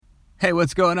Hey,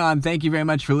 what's going on? Thank you very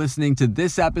much for listening to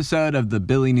this episode of the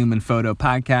Billy Newman Photo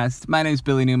Podcast. My name is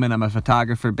Billy Newman. I'm a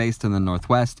photographer based in the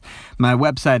Northwest. My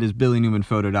website is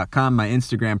billynewmanphoto.com. My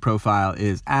Instagram profile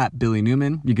is at Billy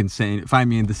Newman. You can find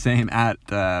me in the same at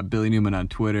Billy Newman on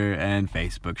Twitter and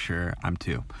Facebook. Sure, I'm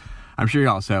sure you're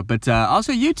also. But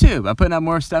also YouTube. I'm putting up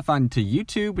more stuff onto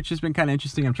YouTube, which has been kind of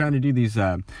interesting. I'm trying to do these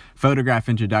photograph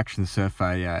introductions. So if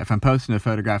I'm posting a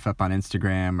photograph up on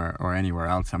Instagram or anywhere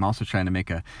else, I'm also trying to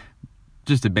make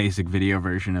just a basic video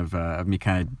version of me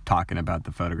kind of talking about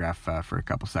the photograph for a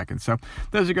couple seconds. So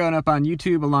those are going up on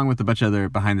YouTube along with a bunch of other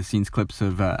behind the scenes clips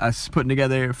of us putting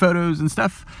together photos and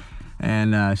stuff.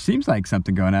 And seems like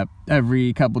something going up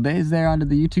every couple days there onto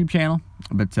the YouTube channel.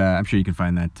 But I'm sure you can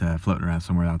find that floating around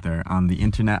somewhere out there on the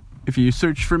internet. If you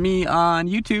search for me on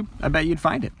YouTube, I bet you'd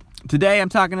find it. Today I'm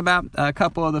talking about a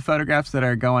couple of the photographs that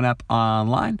are going up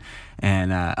online.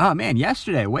 And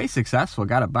yesterday, way successful.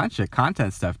 Got a bunch of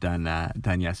content stuff done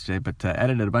yesterday, but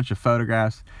edited a bunch of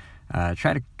photographs.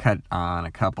 Tried to cut on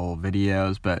a couple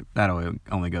videos, but that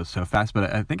only goes so fast.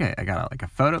 But I think I got a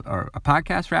photo or a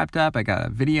podcast wrapped up. I got a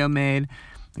video made.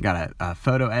 I got a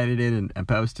photo edited and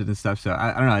posted and stuff. So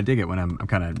I don't know. I dig it when I'm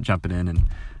kind of jumping in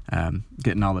and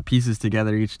getting all the pieces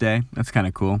together each day. That's kind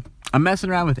of cool. I'm messing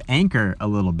around with Anchor a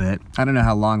little bit. I don't know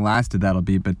how long lasted that'll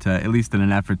be, but at least in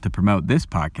an effort to promote this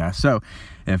podcast. So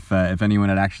if anyone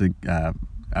had actually,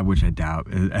 which I doubt,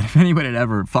 if anyone had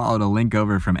ever followed a link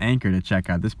over from Anchor to check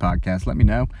out this podcast, let me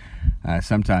know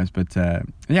sometimes. But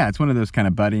it's one of those kind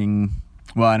of budding,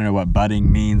 well, I don't know what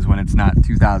budding means when it's not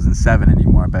 2007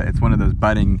 anymore, but it's one of those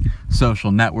budding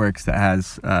social networks that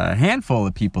has a handful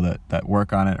of people that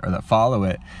work on it or that follow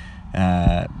it.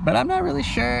 But I'm not really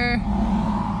sure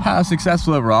how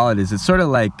successful overall it is. It's sort of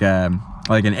like an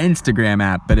Instagram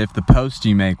app, but if the post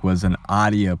you make was an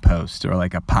audio post or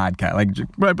like a podcast, like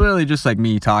literally just like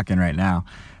me talking right now,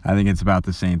 I think it's about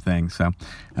the same thing. So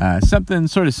something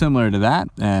sort of similar to that.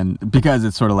 And because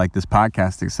it's sort of like this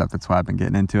podcasting stuff, that's why I've been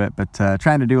getting into it. But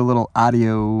trying to do a little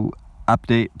audio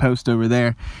update post over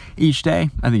there each day.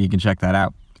 I think you can check that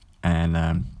out. And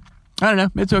I don't know,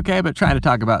 it's okay, but trying to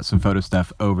talk about some photo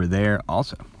stuff over there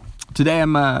also. Today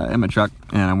I'm in my truck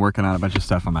and I'm working on a bunch of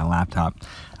stuff on my laptop.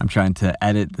 I'm trying to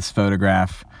edit this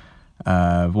photograph.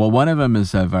 One of them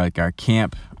is of like our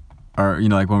camp, or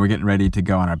like when we're getting ready to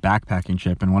go on our backpacking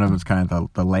trip, and one of them is kind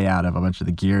of the layout of a bunch of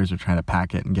the gears. We're trying to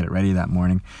pack it and get it ready that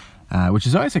morning, which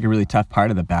is always like a really tough part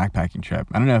of the backpacking trip.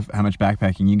 I don't know how much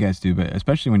backpacking you guys do, but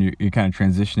especially when you're kind of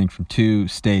transitioning from two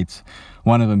states,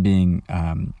 one of them being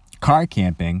car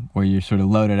camping, where you're sort of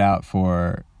loaded out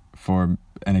for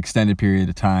an extended period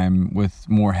of time with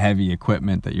more heavy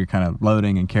equipment that you're kind of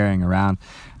loading and carrying around.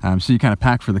 So you kind of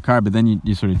pack for the car, but then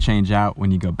you sort of change out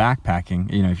when you go backpacking.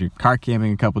 If you're car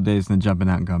camping a couple of days and then jumping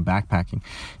out and going backpacking,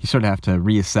 you sort of have to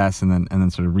reassess and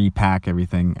then sort of repack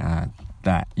everything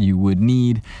that you would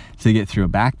need to get through a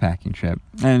backpacking trip.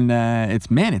 And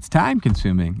it's time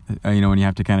consuming, when you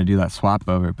have to kind of do that swap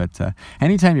over. But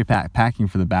anytime you're packing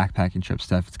for the backpacking trip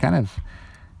stuff, it's kind of,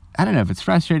 I don't know if it's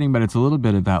frustrating, but it's a little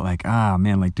bit about like,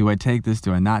 do I take this?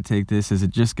 Do I not take this? Is it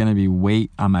just going to be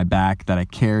weight on my back that I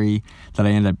carry, that I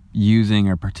end up using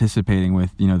or participating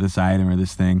with, this item or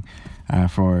this thing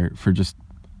for just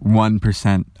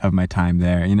 1% of my time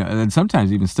there? And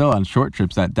sometimes even still on short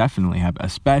trips that definitely happen,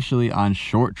 especially on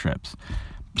short trips.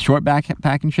 Short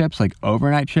backpacking trips, like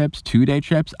overnight trips, 2-day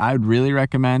trips, I would really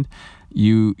recommend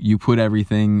you put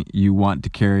everything you want to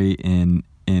carry in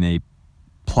a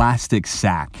plastic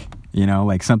sack,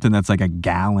 like something that's like a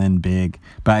gallon big.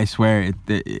 But I swear,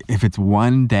 if it's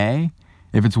one day,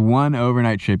 if it's one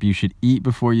overnight trip, you should eat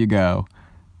before you go.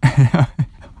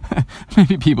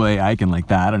 Maybe people ate hiking like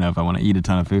that. I don't know if I want to eat a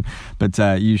ton of food, but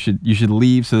you should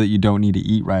leave so that you don't need to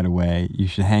eat right away. You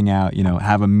should hang out,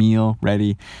 have a meal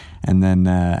ready, and then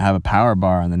have a power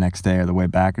bar on the next day or the way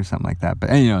back or something like that.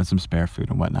 But and some spare food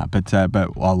and whatnot. But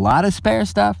a lot of spare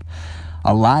stuff,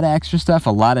 a lot of extra stuff,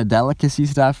 a lot of delicacy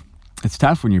stuff. It's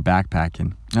tough when you're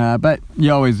backpacking, but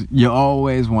you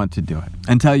always want to do it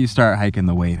until you start hiking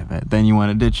the weight of it. Then you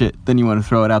want to ditch it. Then you want to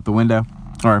throw it out the window,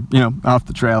 or off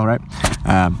the trail, right?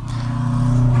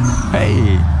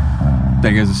 Hey,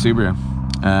 there goes a Subaru,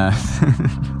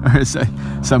 or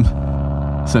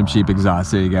some cheap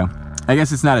exhaust. There you go. I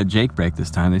guess it's not a Jake brake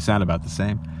this time. They sound about the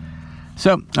same.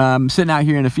 So, sitting out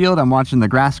here in the field, I'm watching the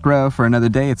grass grow for another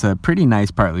day. It's a pretty nice,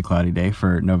 partly cloudy day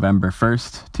for November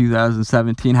 1st,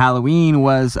 2017. Halloween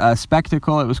was a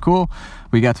spectacle. It was cool.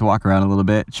 We got to walk around a little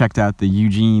bit, checked out the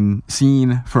Eugene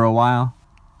scene for a while,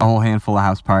 a whole handful of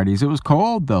house parties. It was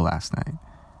cold, though, last night.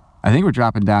 I think we're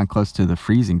dropping down close to the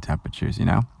freezing temperatures,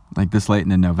 like this late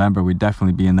in November, we'd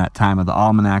definitely be in that time of the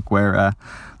almanac where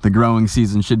the growing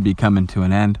season should be coming to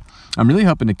an end. I'm really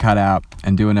hoping to cut out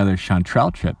and do another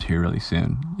chanterelle trip here really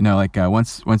soon. Like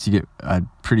once you get a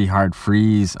pretty hard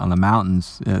freeze on the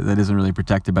mountains that isn't really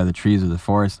protected by the trees or the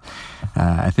forest,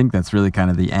 I think that's really kind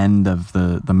of the end of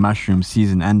the mushroom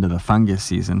season, end of the fungus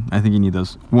season. I think you need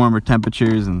those warmer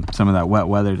temperatures and some of that wet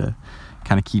weather to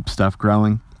kind of keep stuff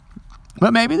growing.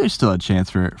 But maybe there's still a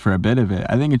chance for a bit of it.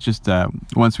 I think it's just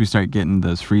once we start getting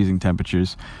those freezing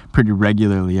temperatures pretty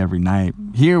regularly every night.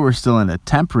 Here we're still in a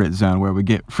temperate zone where we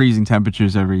get freezing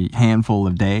temperatures every handful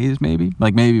of days, maybe.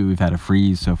 Like maybe we've had a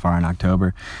freeze so far in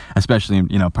October, especially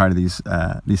in part of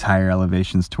these higher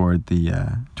elevations toward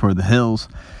the hills.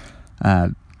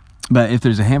 But if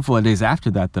there's a handful of days after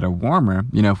that are warmer,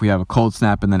 if we have a cold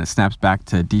snap and then it snaps back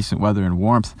to decent weather and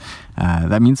warmth,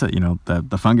 that means that,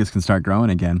 the fungus can start growing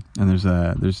again. And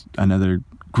there's another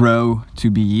grow to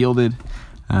be yielded.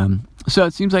 So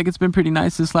it seems like it's been pretty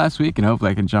nice this last week, and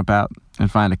hopefully I can jump out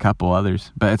and find a couple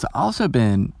others. But it's also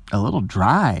been a little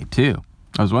dry, too.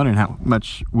 I was wondering how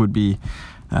much would be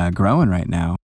growing right now.